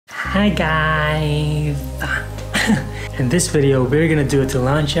Hi guys! In this video, we're gonna do a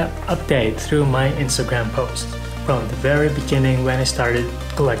Tillandsia update through my Instagram post from the very beginning when I started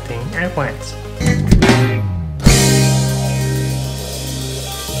collecting airplanes.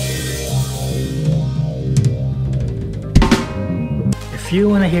 If you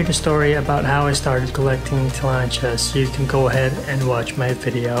want to hear the story about how I started collecting Tillandsias, you can go ahead and watch my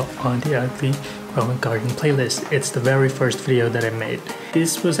video on the Ugly Growing Garden playlist. It's the very first video that I made.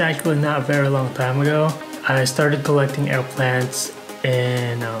 This was actually not a very long time ago. I started collecting air plants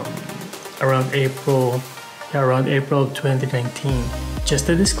in around April 2019. Just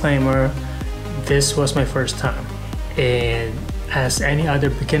a disclaimer, this was my first time, and as any other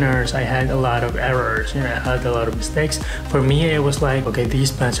beginners, I had a lot of errors, I had a lot of mistakes. For me, it was like, okay, these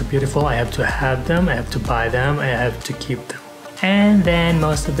plants are beautiful, I have to have them, I have to buy them, I have to keep them. And then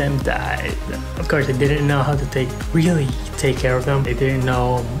most of them died. Of course, I didn't know how to really take care of them. I didn't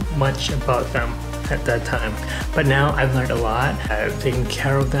know much about them at that time. But now I've learned a lot. I've taken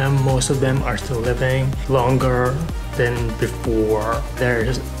care of them. Most of them are still living longer than before. They're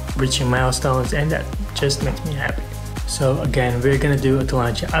just reaching milestones, and that just makes me happy. So again, we're gonna do a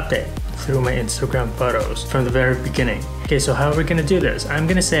Tillandsia update through my Instagram photos from the very beginning. Okay, so how are we gonna do this? I'm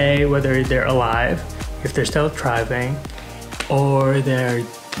gonna say whether they're alive, if they're still thriving, or they're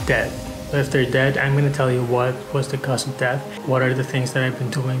dead. If they're dead, I'm gonna tell you what was the cause of death, what are the things that I've been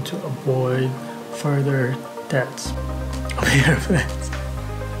doing to avoid further deaths of airplanes.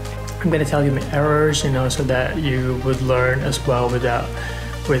 I'm gonna tell you my errors, so that you would learn as well without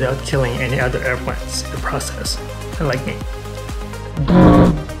killing any other airplanes in the process. Like me.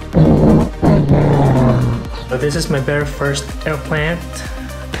 So this is my very first air plant.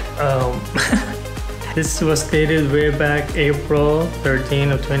 This was dated way back April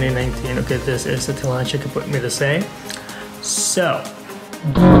 13 of 2019. Okay, this is the Tillandsia Kaput Midasay. So,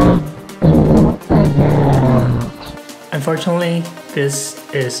 unfortunately, this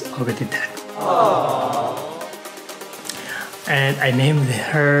is already dead. And I named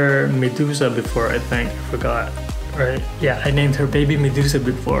her Medusa before, I think. I forgot. Right? Yeah, I named her baby Medusa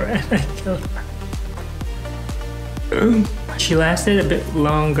before and I killed her. She lasted a bit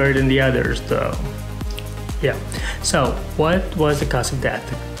longer than the others though. Yeah. So, what was the cause of death?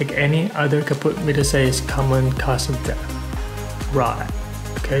 Like any other Kaput Midasay's common cause of death. Rot.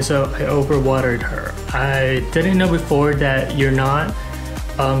 Okay, so I overwatered her. I didn't know before that you're not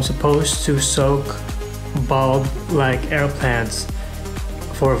supposed to soak bulb like air plants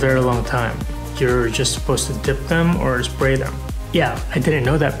for a very long time. You're just supposed to dip them or spray them. Yeah, I didn't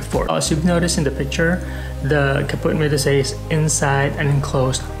know that before. As you've noticed in the picture, the Kaput Midasay is inside an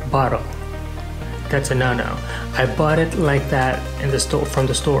enclosed bottle. That's a no-no. I bought it like that in the store, from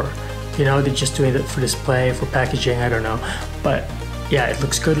the store. They're just doing it for display, for packaging, I don't know. But yeah, it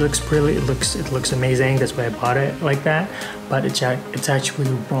looks good, it looks pretty, it looks amazing. That's why I bought it like that. But it's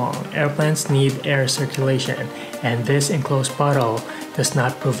actually wrong. Airplanes need air circulation, and this enclosed bottle does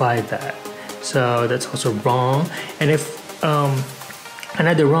not provide that. So that's also wrong. And if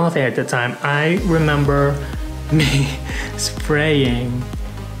another wrong thing at the time, I remember me spraying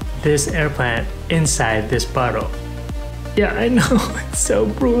this air plant inside this bottle. Yeah, I know, it's so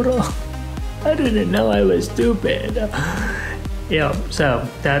brutal. I didn't know I was stupid. Yeah, so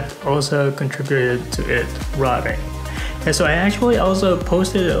that also contributed to it rotting. And so I actually also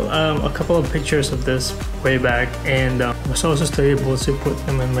posted a couple of pictures of this way back, and was also still able to put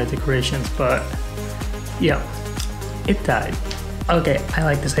them in my decorations, but yeah, it died. Okay, I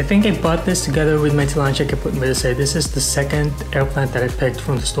like this. I think I bought this together with my Tillandsia Kaput Midasay. This is the second air plant that I picked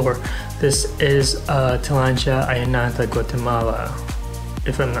from the store. This is Tillandsia Ayananta, Guatemala,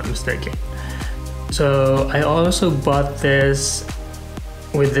 if I'm not mistaken. So I also bought this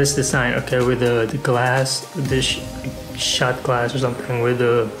with this design, okay, with the glass, this shot glass or something with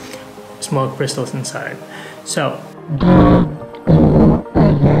the small crystals inside. So,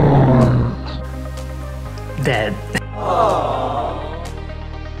 dead.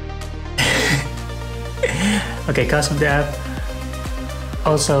 Okay, cause of death,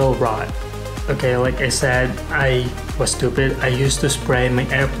 also rot. Okay, like I said, I was stupid. I used to spray my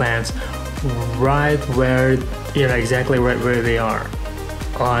air plants right where, exactly right where they are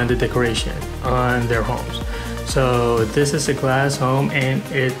on the decoration, on their homes. So this is a glass home, and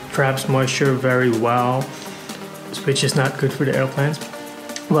it traps moisture very well, which is not good for the air plants.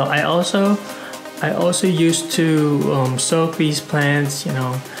 Well, I also used to soak these plants,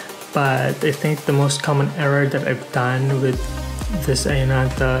 but I think the most common error that I've done with this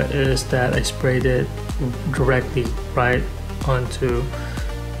Ayananta is that I sprayed it directly right onto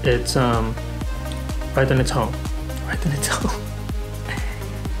its right on its home.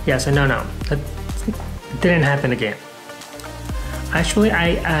 Yeah, so no, that didn't happen again. Actually,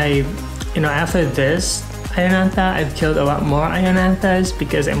 I after this Ionantha, I've killed a lot more Ionanthas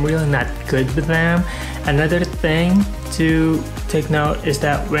because I'm really not good with them. Another thing to take note is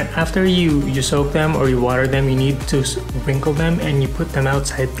that after you soak them or you water them, you need to wrinkle them and you put them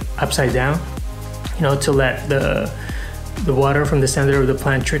upside down, to let the water from the center of the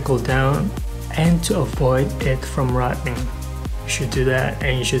plant trickle down and to avoid it from rotting. You should do that,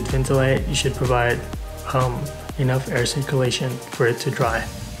 and you should ventilate. You should provide enough air circulation for it to dry.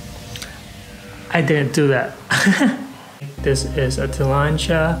 I didn't do that. This is a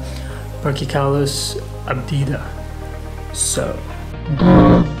Tillandsia Brachycalus abdida. So,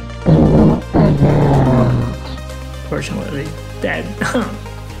 fortunately, dead.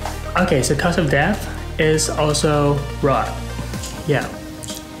 Okay, so cause of death is also rot. Yeah.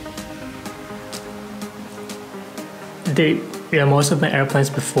 Most of my airplanes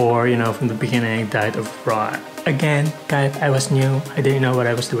before, from the beginning died of rot. Again, guys, I was new. I didn't know what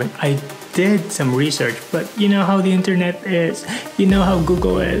I was doing. I did some research, but you know how the internet is. You know how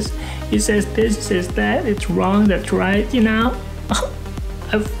Google is. It says this, it says that. It's wrong, that's right,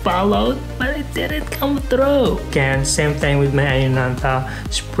 I followed, but it didn't come through. Again, same thing with my Ionantha.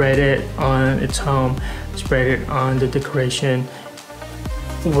 Spread it on its home. Spread it on the decoration.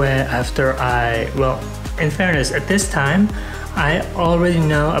 Where after in fairness, at this time, I already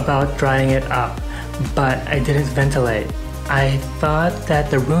know about drying it up, but I didn't ventilate. I thought that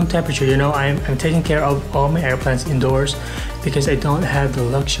the room temperature, I'm taking care of all my airplanes indoors because I don't have the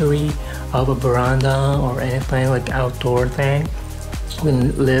luxury of a veranda or anything like outdoor thing. We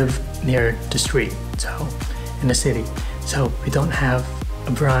live near the street, so in the city. So we don't have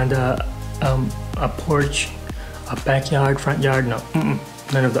a veranda, a porch, a backyard, front yard,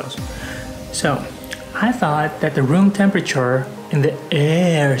 none of those. So I thought that the room temperature and the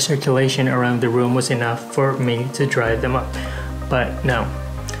air circulation around the room was enough for me to dry them up. But no,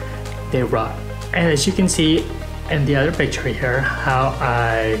 they rot. And as you can see in the other picture here, how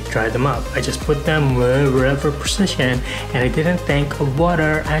I dried them up. I just put them wherever position, and I didn't think of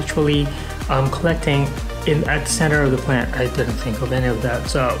water actually collecting at the center of the plant. I didn't think of any of that.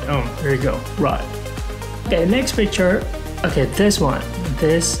 So there you go, rot. Okay, next picture. Okay, this one.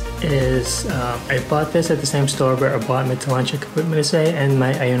 This is, I bought this at the same store where I bought my Tillandsia caput medusae and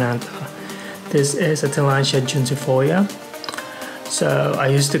my Ionantha. This is a Tillandsia juncifolia. So I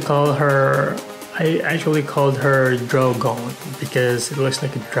used to call her, I actually called her Drogon because it looks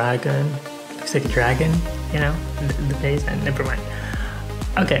like a dragon. Looks like a dragon, the face, and never mind.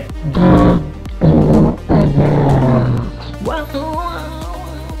 Okay. Wow,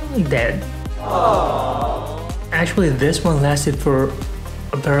 dead. Actually, this one lasted for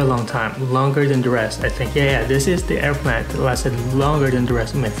a very long time, longer than the rest, I think. Yeah, this is the air plant that lasted longer than the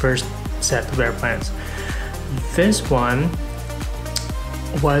rest of my first set of air plants. This one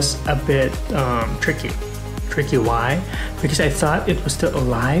was a bit tricky. Tricky, why? Because I thought it was still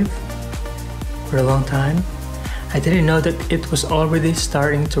alive for a long time. I didn't know that it was already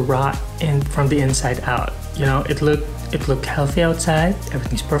starting to rot from the inside out. It looked healthy outside,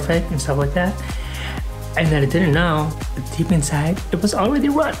 everything's perfect and stuff like that. And then I didn't know that deep inside it was already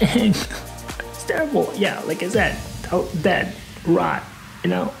rotting. It's terrible. Yeah, like I said, dead, rot,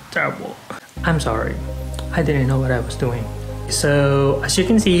 terrible. I'm sorry, I didn't know what I was doing. So as you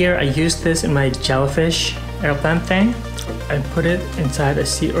can see here, I used this in my jellyfish airplant thing. I put it inside a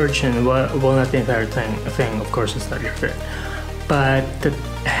sea urchin. Well, not the entire thing, of course, it's not your fit. But the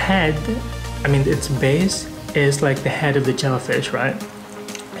head, its base is like the head of the jellyfish, right?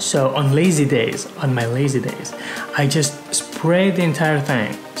 So on my lazy days, I just spray the entire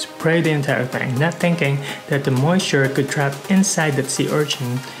thing, not thinking that the moisture could trap inside that sea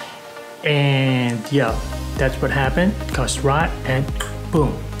urchin. And yeah, that's what happened. It caused rot and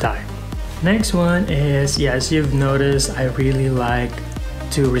boom, died. Next one is, as you've noticed, I really like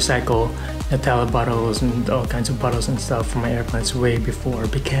to recycle Nutella bottles and all kinds of bottles and stuff from my airplanes way before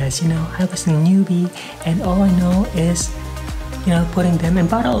because, I was a newbie and all I know is putting them in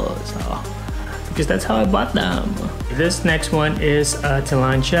bottles, because that's how I bought them. This next one is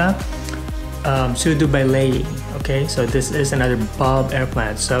Tillandsia pseudobilae. Okay, so this is another bulb air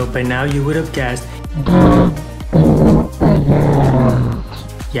plant. So by now you would have guessed.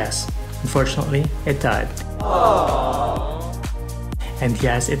 Yes, unfortunately, it died. And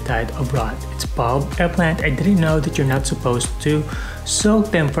yes, it died of rot. It's bulb air plant. I didn't know that you're not supposed to soak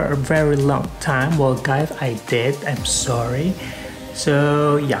them for a very long time. Well, guys, I did. I'm sorry.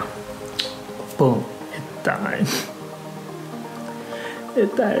 So yeah, boom, it died.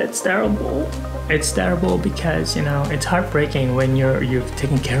 It's terrible. It's terrible because, you know, it's heartbreaking when you've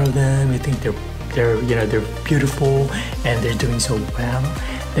taken care of them. You think they're beautiful and they're doing so well.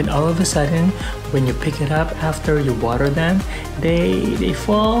 Then all of a sudden, when you pick it up after you water them, they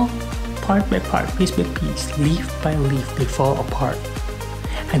fall part by part, piece by piece, leaf by leaf. They fall apart.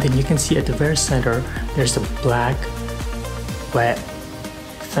 And then you can see at the very center, there's a black, wet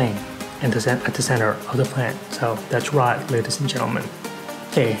thing at the center of the plant. So that's rot, ladies and gentlemen.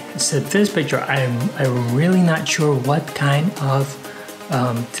 Okay, so this picture, I'm really not sure what kind of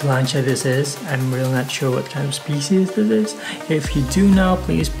Tillandsia this is. I'm really not sure what kind of species this is. If you do know,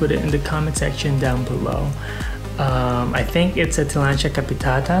 please put it in the comment section down below. I think it's a Tillandsia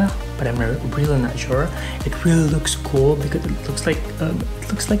capitata, but I'm really not sure. It really looks cool because it looks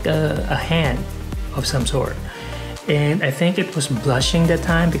like a hand of some sort. And I think it was blushing that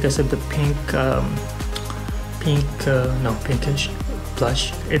time because of the pinkish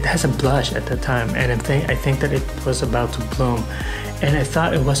blush. It has a blush at that time, and I think that it was about to bloom. And I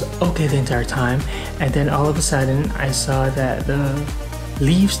thought it was okay the entire time, and then all of a sudden I saw that the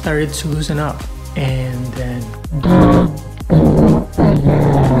leaves started to loosen up, and then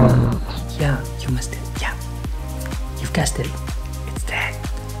yeah, you've guessed it. It's dead.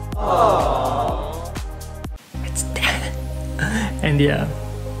 Aww. It's dead. And yeah,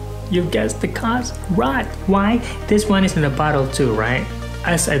 you guessed the cause. Rot. Why? This one is in a bottle too, right?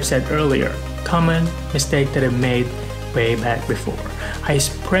 As I've said earlier, common mistake that I made way back before. I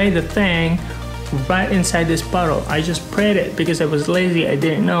sprayed the thing right inside this bottle. I just sprayed it because I was lazy. I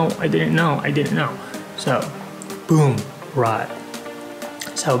didn't know. So, boom, rot.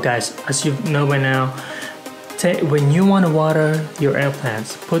 So guys, as you know by now, when you want to water your air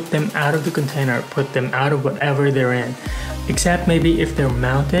plants, put them out of the container, put them out of whatever they're in. Except maybe if they're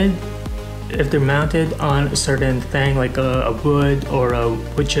mounted on a certain thing like a wood or a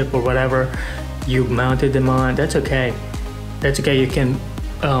wood chip or whatever you mounted them on, that's okay. You can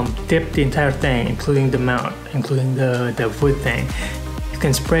dip the entire thing, including the mount, including the wood thing. You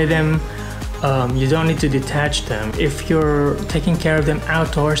can spray them. You don't need to detach them. If you're taking care of them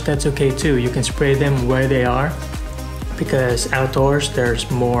outdoors, that's okay too. You can spray them where they are, because outdoors there's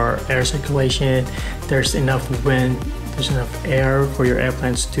more air circulation, there's enough wind, there's enough air for your air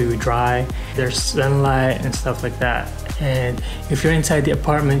plants to dry, there's sunlight and stuff like that. And if you're inside the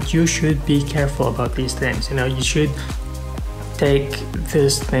apartment, you should be careful about these things. You know, you should take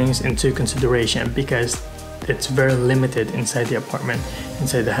these things into consideration because it's very limited inside the apartment,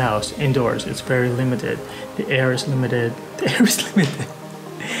 inside the house. Indoors, it's very limited. The air is limited.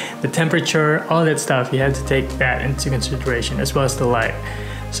 The temperature, all that stuff, you have to take that into consideration, as well as the light.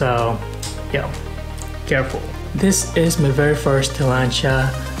 So, yeah, careful. This is my very first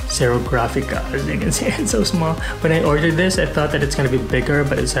Tillandsia xerographica. As you can see, it's so small. When I ordered this, I thought that it's going to be bigger,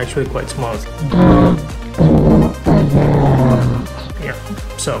 but it's actually quite small. Yeah,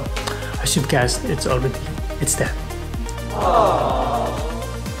 so as you've guessed, it's dead.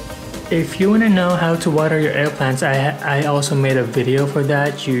 If you want to know how to water your air plants, I also made a video for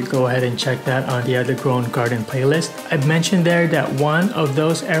that. You go ahead and check that on the Other Grown Garden playlist. I mentioned there that one of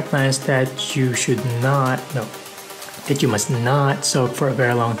those air plants that you must not soak for a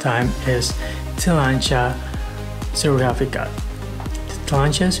very long time is Tillandsia xerographica.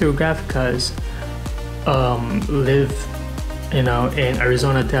 Tillandsia xerographicas live, in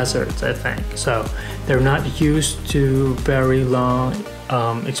Arizona deserts, I think. So they're not used to very long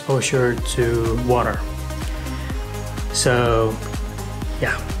exposure to water. So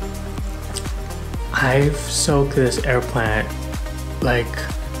yeah, I've soaked this air plant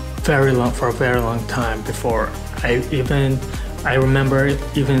for a very long time before. I remember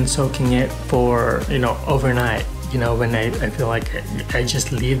even soaking it for overnight. When I feel like I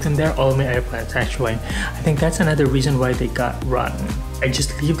just leave them there, all my air plants actually. I think that's another reason why they got rotten. I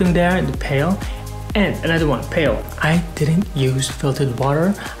just leave them there in the pail. And another one, pail. I didn't use filtered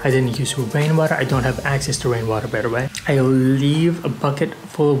water. I didn't use rainwater. I don't have access to rainwater, by the way. I leave a bucket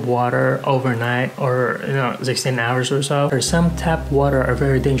full of water overnight, or 16 hours or so. Or some tap water are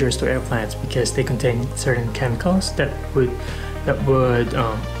very dangerous to air plants because they contain certain chemicals that would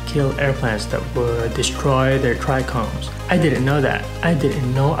kill air plants, that would destroy their trichomes. I didn't know that. I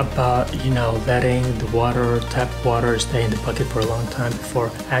didn't know about letting the tap water stay in the bucket for a long time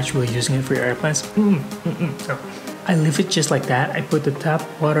before actually using it for your air plants. So I leave it just like that. I put the tap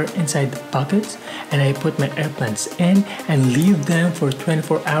water inside the buckets and I put my air plants in and leave them for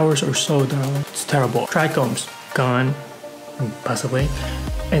 24 hours or so, darling. It's terrible. Trichomes gone, possibly,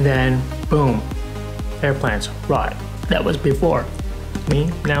 and then boom, air plants rot. That was before.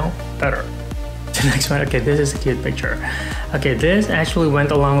 Me now, better. the next one. Okay, this is a cute picture. Okay, this actually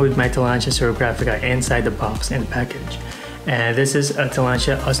went along with my Tillandsia ceregraphica inside the box and package. And this is a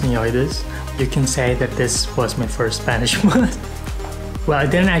Tillandsia osneoides. You can say that this was my first Spanish one. Well, I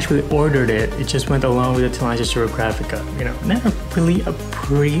didn't actually order it. It just went along with the Tillandsia ceregraphica. You know, not really a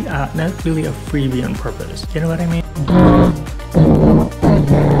freebie on purpose. You know what I mean?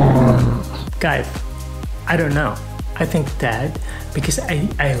 Guys, I don't know. I think that because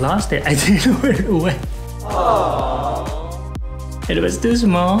I lost it, I didn't know where it went. Aww. It was too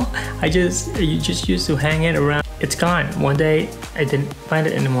small. You just used to hang it around. It's gone. One day I didn't find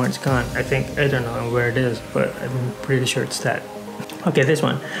it anymore. It's gone. I don't know where it is, but I'm pretty sure it's that. Okay, this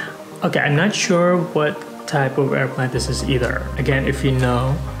one. Okay, I'm not sure what type of air plant this is either. Again, if you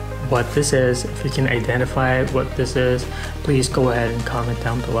know what this is, if you can identify what this is, please go ahead and comment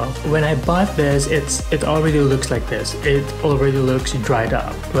down below. When I bought this, it already looks like this. It already looks dried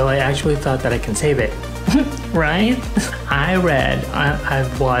up. Well, I actually thought that I can save it. Right? I've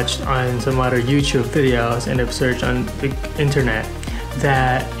watched on some other YouTube videos and I've searched on the internet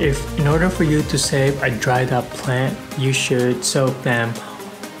that in order for you to save a dried up plant, you should soak them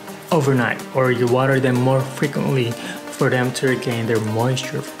overnight or you water them more frequently for them to regain their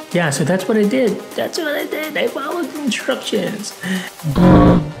moisture. Yeah, so that's what I did. I followed the instructions.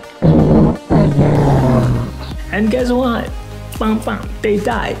 And guess what? Bam, bam, they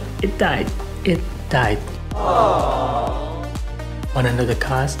died. It died. Want to know the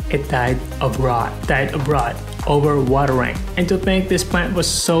cause? It died of rot. Over watering. And to think this plant was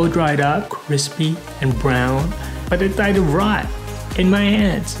so dried up, crispy and brown, but it died of rot in my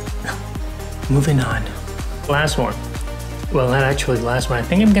hands. Moving on. Last one. Well, not actually the last one. I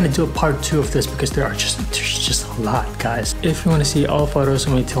think I'm gonna do a part 2 of this because there's just a lot, guys. If you want to see all photos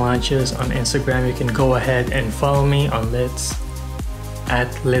of my Tillandsias on Instagram, you can go ahead and follow me on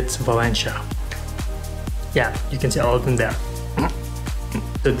 @LitsValencia. Yeah, you can see all of them there.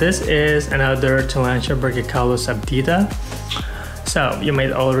 So this is another Tillandsia brachicalus abdita. So you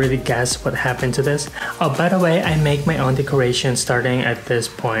might already guess what happened to this. Oh, by the way, I make my own decoration starting at this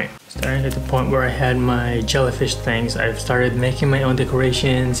point. Starting at the point where I had my jellyfish things, I've started making my own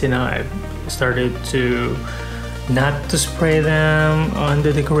decorations. You know, I've started to not to spray them on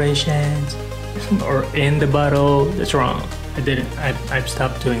the decorations or in the bottle. That's wrong. I've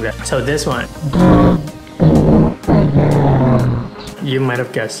stopped doing that. So this one. You might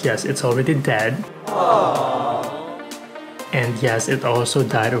have guessed, yes, it's already dead. Aww. And yes, it also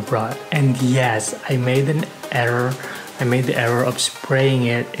died of rot. And yes, I made an error. I made the error of spraying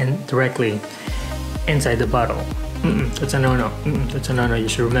it directly inside the bottle. That's a no-no. That's a no-no. You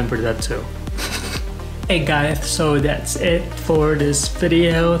should remember that too. Hey guys, so that's it for this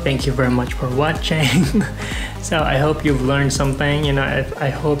video. Thank you very much for watching. So I hope you've learned something. You know, I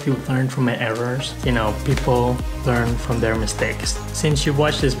hope you've learned from my errors. You know, people learn from their mistakes. Since you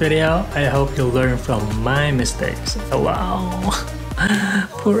watched this video, I hope you'll learn from my mistakes. Oh, wow.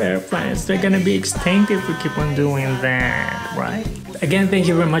 Poor airplanes, they're gonna be extinct if we keep on doing that, right? Again, thank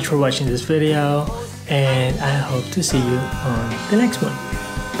you very much for watching this video, and I hope to see you on the next one.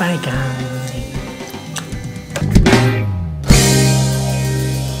 Bye guys.